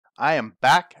I am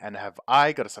back and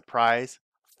I got a surprise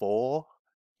for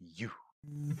you.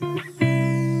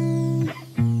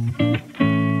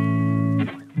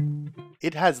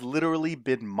 It has literally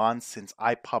been months since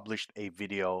I published a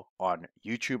video on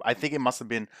YouTube. I think it must have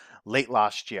been late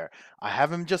last year. I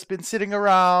haven't just been sitting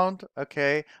around,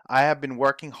 okay? I have been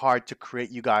working hard to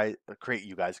create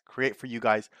for you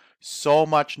guys so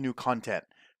much new content.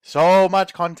 So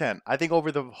much content. I think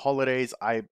over the holidays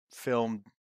I filmed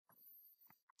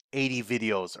 80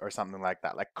 videos or something like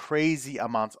that, like crazy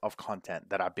amounts of content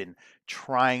that I've been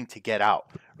trying to get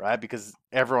out, right? Because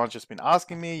everyone's just been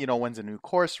asking me, when's a new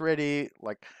course ready?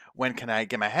 Like, when can I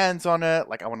get my hands on it?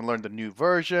 Like, I want to learn the new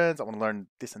versions, I want to learn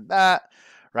this and that,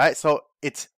 right? So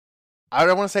I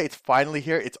don't want to say it's finally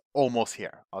here, it's almost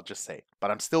here, I'll just say,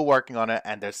 but I'm still working on it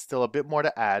and there's still a bit more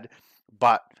to add.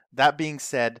 But that being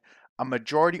said, a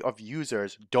majority of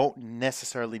users don't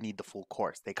necessarily need the full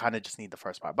course. They kind of just need the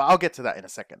first part, but I'll get to that in a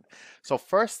second. So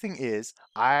first thing is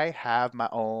I have my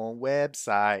own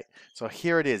website. So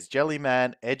here it is,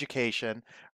 Jellyman Education.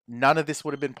 None of this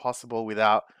would have been possible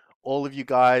without all of you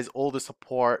guys, all the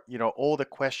support, all the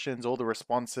questions, all the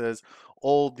responses,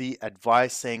 all the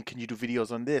advice saying, can you do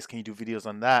videos on this? Can you do videos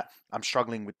on that? I'm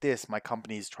struggling with this. My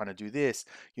company is trying to do this.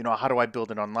 How do I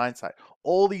build an online site?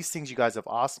 All these things you guys have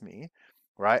asked me,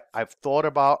 right? I've thought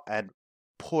about and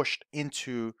pushed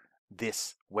into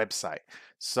this website.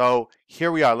 So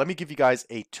here we are. Let me give you guys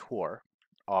a tour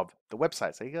of the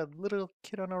website. So you got a little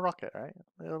kid on a rocket, right?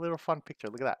 A little fun picture.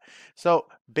 Look at that. So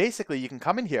basically you can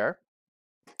come in here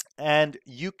and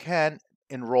you can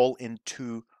enroll in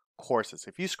 2 courses.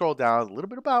 If you scroll down, a little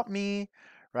bit about me,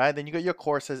 right? Then you got your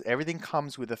courses. Everything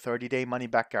comes with a 30-day money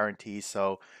back guarantee.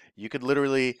 So you could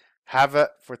literally have it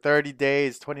for 30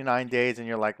 days, 29 days, and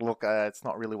you're like, look, it's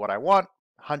not really what I want.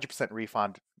 100%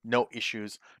 refund, no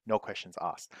issues, no questions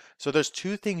asked. So there's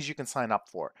 2 things you can sign up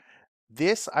for.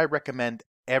 This I recommend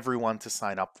everyone to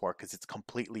sign up for because it's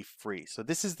completely free. So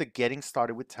this is the getting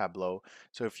started with Tableau.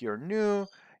 So if you're new,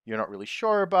 you're not really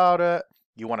sure about it,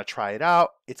 you want to try it out,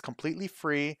 it's completely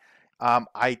free.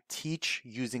 I teach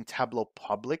using Tableau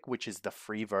Public, which is the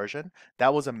free version.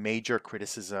 That was a major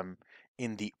criticism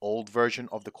in the old version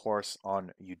of the course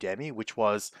on Udemy, which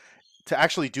was to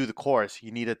actually do the course,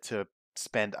 you needed to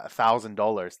spend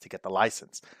 $1,000 to get the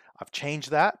license. I've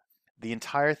changed that. The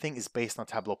entire thing is based on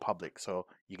Tableau Public. So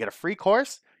you get a free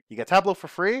course, you get Tableau for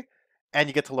free, and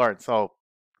you get to learn. So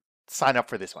sign up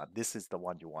for this one. This is the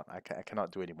one you want. I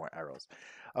cannot do any more arrows.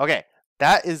 Okay,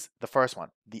 that is the first one.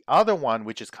 The other one,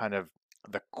 which is kind of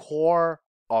the core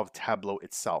of Tableau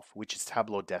itself, which is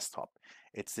Tableau Desktop.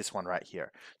 It's this one right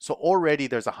here. So already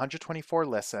there's 124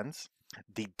 lessons.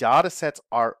 The data sets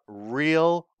are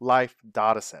real life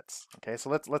data sets. Okay, so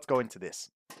let's go into this.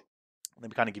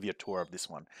 Let me kind of give you a tour of this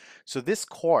one. So this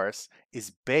course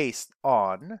is based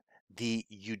on the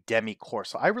Udemy course.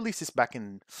 So I released this back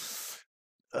in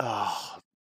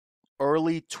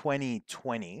early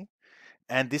 2020,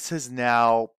 and this is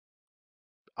now,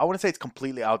 I wouldn't say it's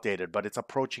completely outdated, but it's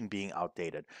approaching being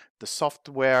outdated. The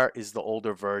software is the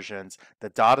older versions. The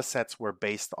data sets were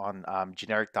based on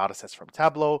generic data sets from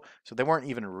Tableau, so they weren't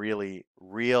even really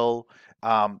real.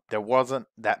 There wasn't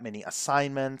that many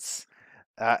assignments.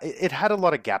 It had a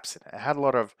lot of gaps in it. It had a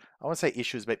lot of, I won't say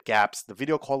issues, but gaps. The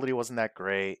video quality wasn't that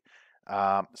great.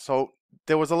 So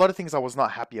there was a lot of things I was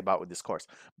not happy about with this course.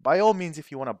 By all means,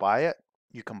 if you want to buy it,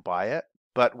 you can buy it.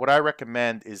 But what I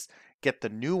recommend is get the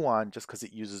new one just because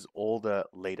it uses all the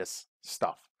latest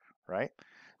stuff, right?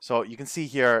 So you can see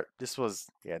here, this was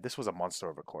a monster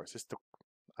of a course. This took,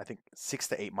 I think, 6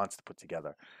 to 8 months to put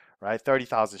together, right?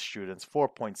 30,000 students,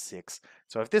 4.6.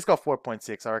 So if this got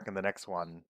 4.6, I reckon the next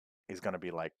one is going to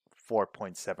be like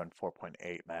 4.7,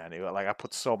 4.8, man. Like, I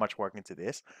put so much work into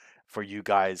this for you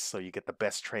guys so you get the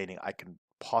best training I can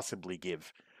possibly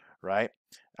give, right?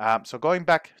 So going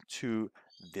back to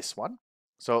this one.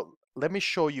 So let me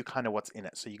show you kind of what's in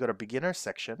it. So you got a beginner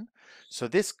section. So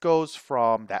this goes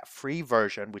from that free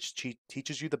version, which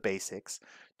teaches you the basics,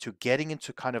 to getting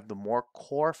into kind of the more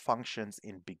core functions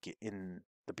in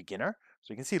the beginner.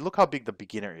 So you can see, look how big the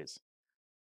beginner is.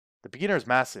 The beginner is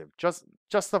massive, just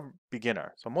the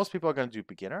beginner. So most people are going to do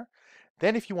beginner.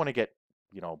 Then if you want to get,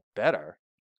 better,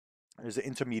 there's an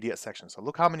intermediate section. So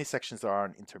look how many sections there are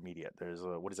in intermediate. There's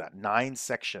what is that? 9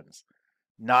 sections.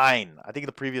 9. I think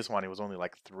the previous one, it was only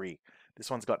like 3. This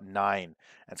one's got 9. And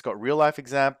it's got real life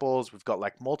examples. We've got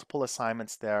like multiple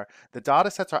assignments there. The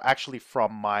data sets are actually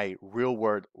from my real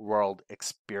world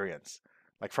experience,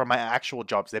 like from my actual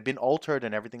jobs. They've been altered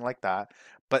and everything like that,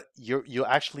 but you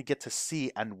actually get to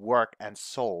see and work and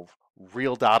solve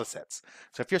real data sets.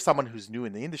 So if you're someone who's new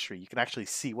in the industry, you can actually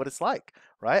see what it's like,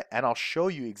 right? And I'll show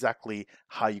you exactly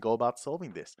how you go about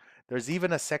solving this. There's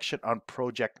even a section on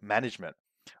project management,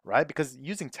 right? Because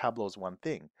using Tableau is one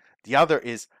thing. The other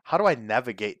is, how do I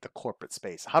navigate the corporate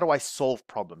space? How do I solve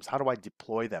problems? How do I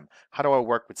deploy them? How do I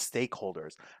work with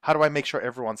stakeholders? How do I make sure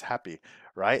everyone's happy,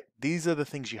 right? These are the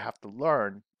things you have to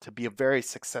learn to be a very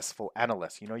successful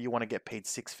analyst. You know, you want to get paid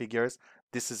six figures.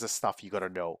 This is the stuff you got to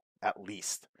know at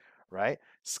least, right?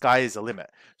 Sky is the limit.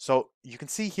 So you can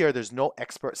see here, there's no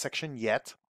expert section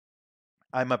yet.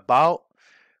 I'm about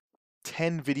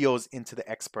 10 videos into the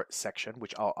expert section,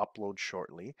 which I'll upload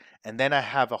shortly. And then I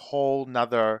have a whole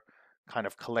nother kind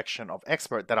of collection of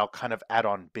expert that I'll kind of add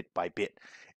on bit by bit.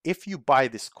 If you buy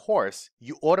this course,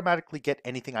 you automatically get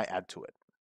anything I add to it.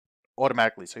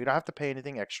 Automatically, so you don't have to pay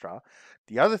anything extra.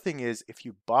 The other thing is, if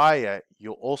you buy it,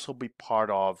 you'll also be part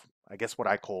of, I guess, what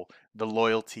I call the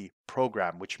loyalty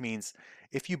program, which means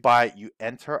if you buy it, you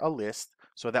enter a list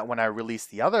so that when I release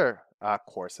the other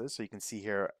courses, so you can see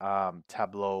here,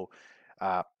 Tableau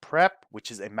Prep, which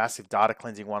is a massive data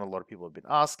cleansing one a lot of people have been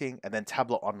asking, and then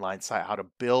Tableau Online Site, how to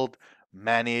build,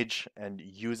 manage, and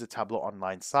use a Tableau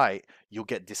Online Site, you'll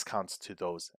get discounts to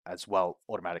those as well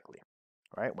automatically,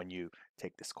 right, when you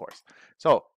take this course.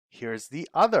 So here's the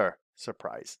other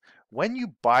surprise. When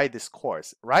you buy this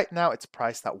course, right now it's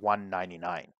priced at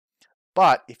 $199.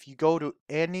 But if you go to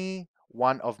any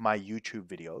one of my YouTube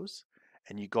videos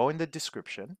and you go in the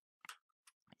description,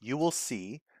 you will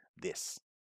see this.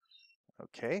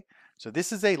 Okay, so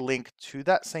this is a link to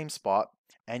that same spot,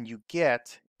 and you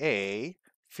get a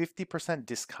 50%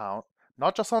 discount,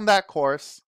 not just on that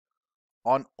course,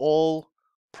 on all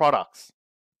products.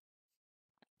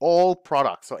 All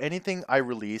products. So anything I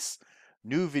release,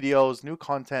 new videos, new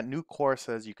content, new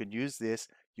courses, you can use this,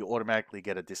 you automatically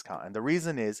get a discount. And the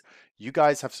reason is, you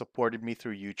guys have supported me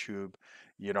through YouTube.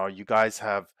 You know, you guys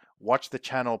have watched the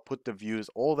channel, put the views,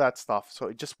 all that stuff. So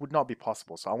it just would not be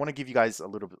possible. So I want to give you guys a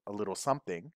little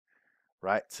something,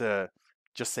 right, to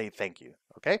just say thank you.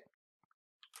 Okay.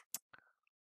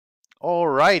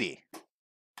 Alrighty.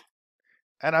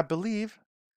 And I believe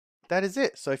that is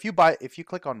it. So if you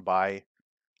click on buy,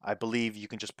 I believe you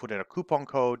can just put in a coupon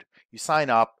code, you sign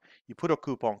up, you put a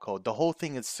coupon code. The whole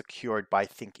thing is secured by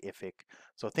Thinkific.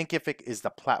 So Thinkific is the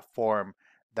platform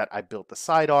that I built the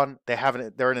site on.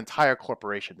 They're an entire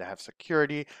corporation. They have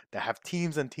security, they have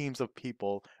teams and teams of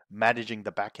people managing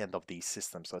the back end of these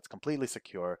systems. So it's completely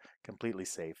secure, completely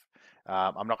safe.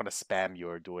 I'm not going to spam you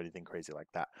or do anything crazy like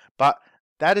that. But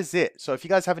that is it. So if you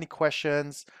guys have any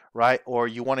questions, right, or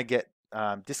you want to get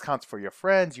discounts for your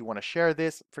friends, you want to share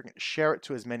this, share it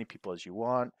to as many people as you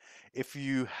want. If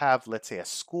you have, let's say, a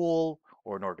school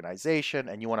or an organization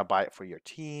and you want to buy it for your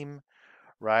team,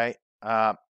 right,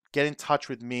 get in touch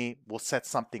with me. We'll set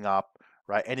something up,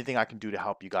 right? Anything I can do to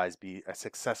help you guys be as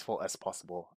successful as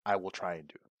possible, I will try and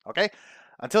do. Okay,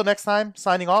 until next time,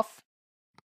 signing off.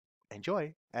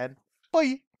 Enjoy and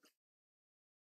bye.